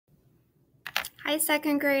Hi,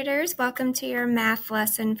 second graders. Welcome to your math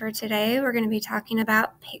lesson for today. We're going to be talking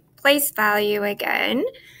about place value again.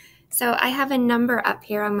 So I have a number up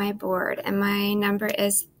here on my board, and my number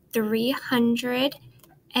is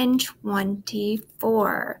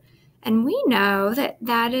 324. And we know that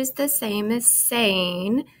that is the same as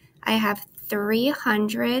saying I have 3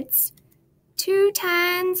 hundreds, 2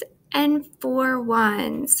 tens, and 4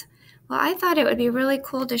 ones. Well, I thought it would be really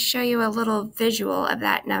cool to show you a little visual of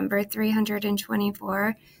that number,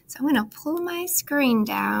 324. So I'm going to pull my screen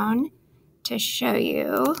down to show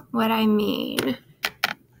you what I mean.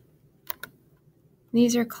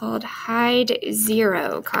 These are called hide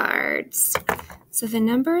zero cards. So the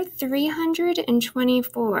number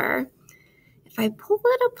 324, if I pull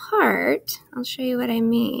it apart, I'll show you what I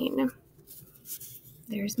mean.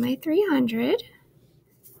 There's my 300,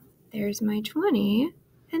 there's my 20,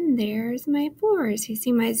 and there's my 4s. You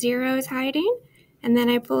see my zeros hiding? And then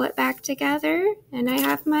I pull it back together, and I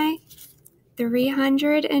have my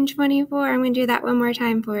 324. I'm going to do that one more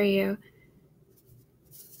time for you.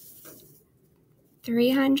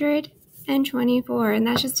 324. And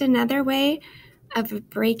that's just another way of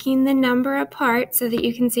breaking the number apart so that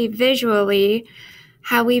you can see visually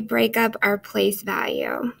how we break up our place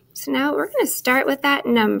value. So now we're going to start with that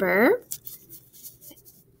number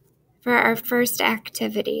for our first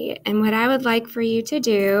activity. And what I would like for you to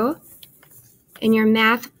do, in your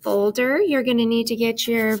math folder, you're going to need to get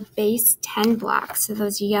your base 10 blocks. So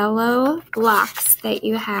those yellow blocks that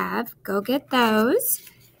you have, go get those.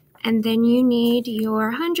 And then you need your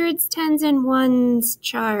hundreds, tens, and ones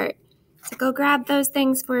chart. So go grab those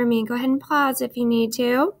things for me. Go ahead and pause if you need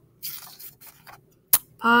to.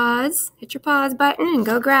 Pause, hit your pause button and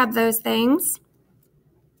go grab those things.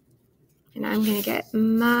 And I'm going to get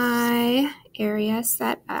my area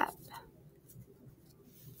set up.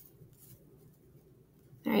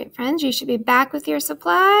 All right, friends, you should be back with your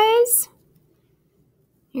supplies.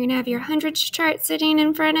 You're going to have your hundreds chart sitting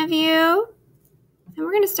in front of you. And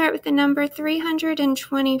we're going to start with the number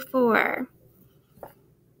 324.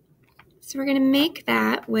 So we're going to make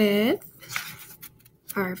that with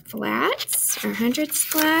our flats, our hundreds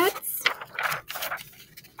flats,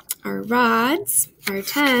 our rods, our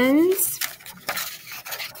tens,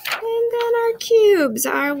 and then our cubes,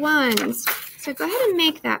 our ones. So go ahead and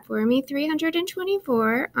make that for me,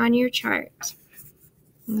 324 on your chart.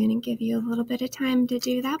 I'm going to give you a little bit of time to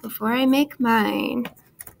do that before I make mine.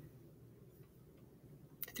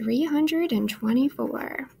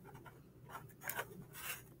 324.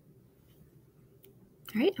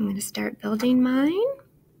 All right, I'm going to start building mine.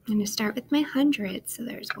 I'm going to start with my hundreds. So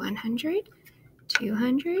there's 100,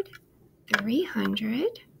 200,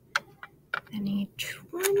 300. I need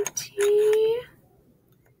 20,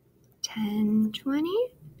 10, 20,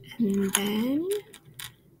 and then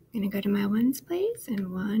I'm going to go to my ones place,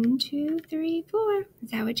 and 1, 2, 3, 4.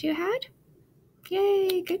 Is that what you had?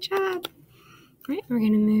 Yay, good job. All right, we're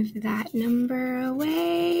going to move that number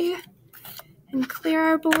away and clear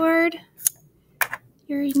our board.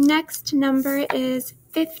 Your next number is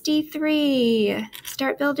 53.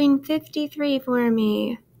 Start building 53 for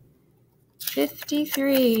me.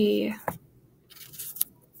 53.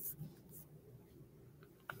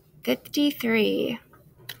 53.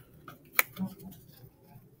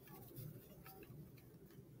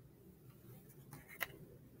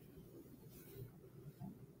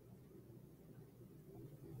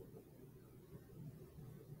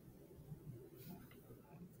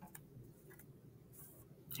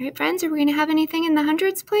 All right, friends, are we going to have anything in the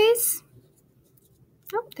hundreds place?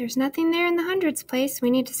 Nope, there's nothing there in the hundreds place.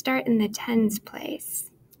 We need to start in the tens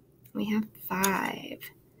place. We have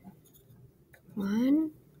 5.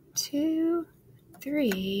 1, 2,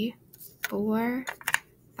 3, 4,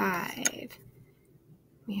 5.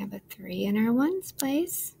 We have a 3 in our ones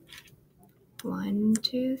place. 1,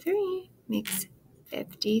 2, 3 makes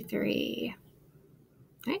 53.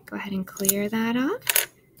 All right, go ahead and clear that off.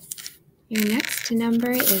 Your next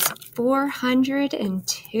number is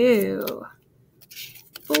 402.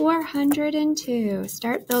 402.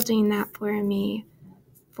 Start building that for me.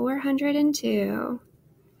 402.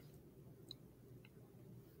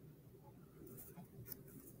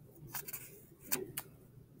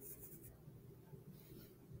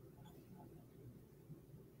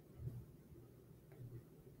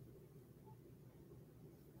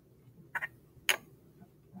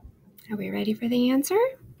 Are we ready for the answer?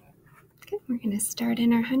 Okay, we're going to start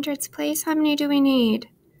in our hundreds place. How many do we need?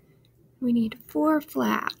 We need 4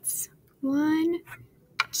 flats. 1,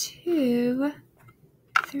 2,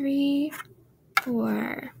 3,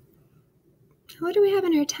 4. What do we have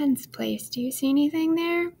in our tens place? Do you see anything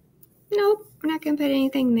there? Nope. we're not going to put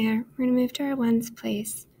anything there. We're going to move to our ones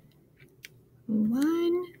place.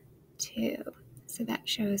 1, 2. So that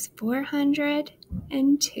shows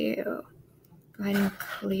 402. Go ahead and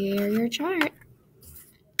clear your chart.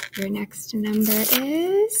 Your next number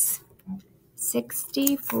is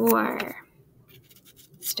 64.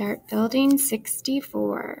 Start building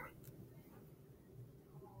 64.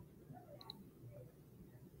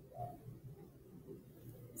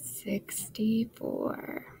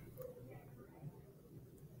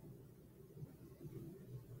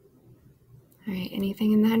 All right,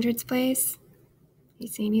 anything in the hundreds place? You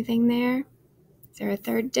see anything there? Is there a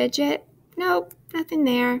third digit? Nope, nothing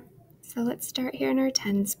there. So let's start here in our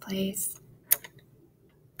tens place.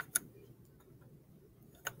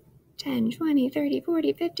 10, 20, 30,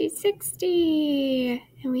 40, 50, 60.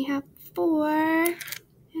 And we have 4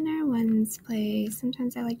 in our ones place.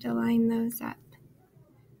 Sometimes I like to line those up.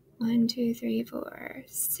 1, 2, 3, 4,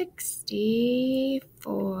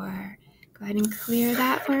 64. Go ahead and clear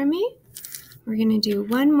that for me. We're going to do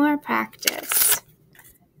one more practice.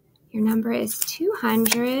 Your number is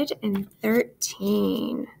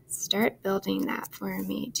 213. Start building that for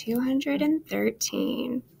me.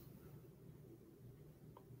 213.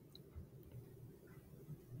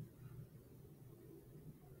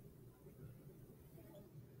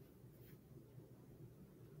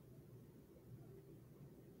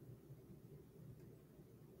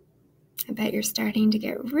 I bet you're starting to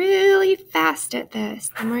get really fast at this.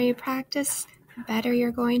 The more you practice, the better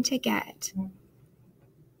you're going to get.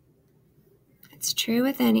 It's true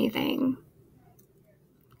with anything.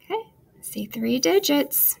 Okay, see 3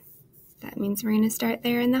 digits. That means we're going to start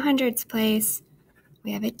there in the hundreds place.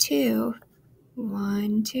 We have a 2.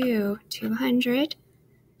 1, 2, 200.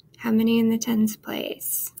 How many in the tens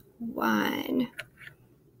place? 1.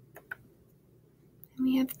 And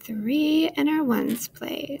we have 3 in our ones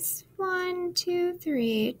place. 1, 2,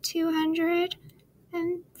 3,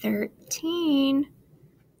 213.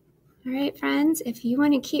 All right, friends, if you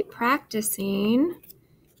want to keep practicing,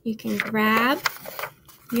 you can grab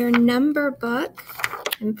your number book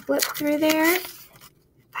and flip through there,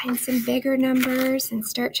 find some bigger numbers, and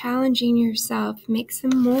start challenging yourself. Make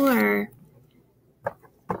some more.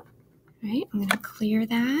 All right, I'm going to clear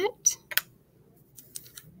that.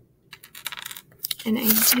 And I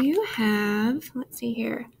do have, let's see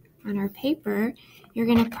here, on our paper, you're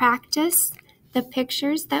going to practice the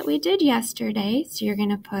pictures that we did yesterday. So you're going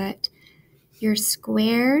to put your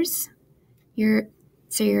squares, your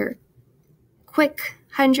quick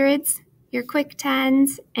hundreds, your quick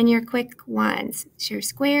tens, and your quick ones. So your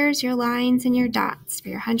squares, your lines, and your dots for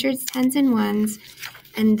your hundreds, tens, and ones.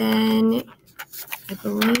 And then I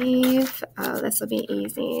believe, this will be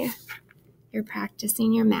easy. You're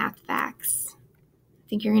practicing your math facts. I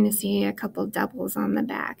think you're going to see a couple doubles on the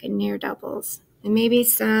back and near doubles. And maybe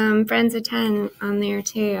some friends of 10 on there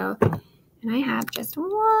too. And I have just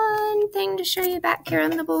one thing to show you back here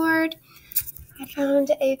on the board. I found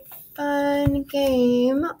a fun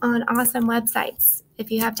game on awesome websites if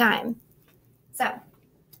you have time. So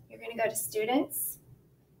you're going to go to Students,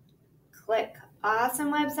 click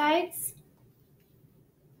Awesome Websites,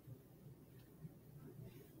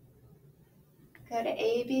 go to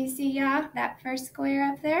ABC, that first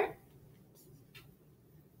square up there.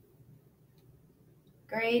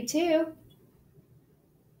 Grade 2.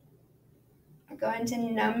 Go into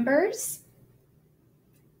Numbers.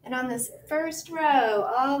 And on this first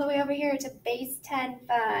row, all the way over here to Base 10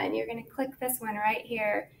 Fun, you're going to click this one right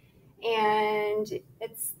here. And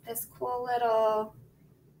it's this cool little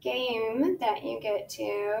game that you get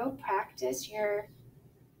to practice your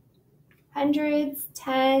hundreds,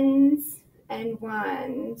 tens, and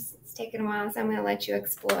ones. It's taken a while, so I'm going to let you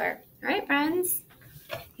explore. All right, friends,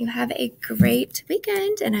 you have a great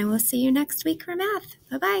weekend, and I will see you next week for math.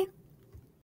 Bye-bye.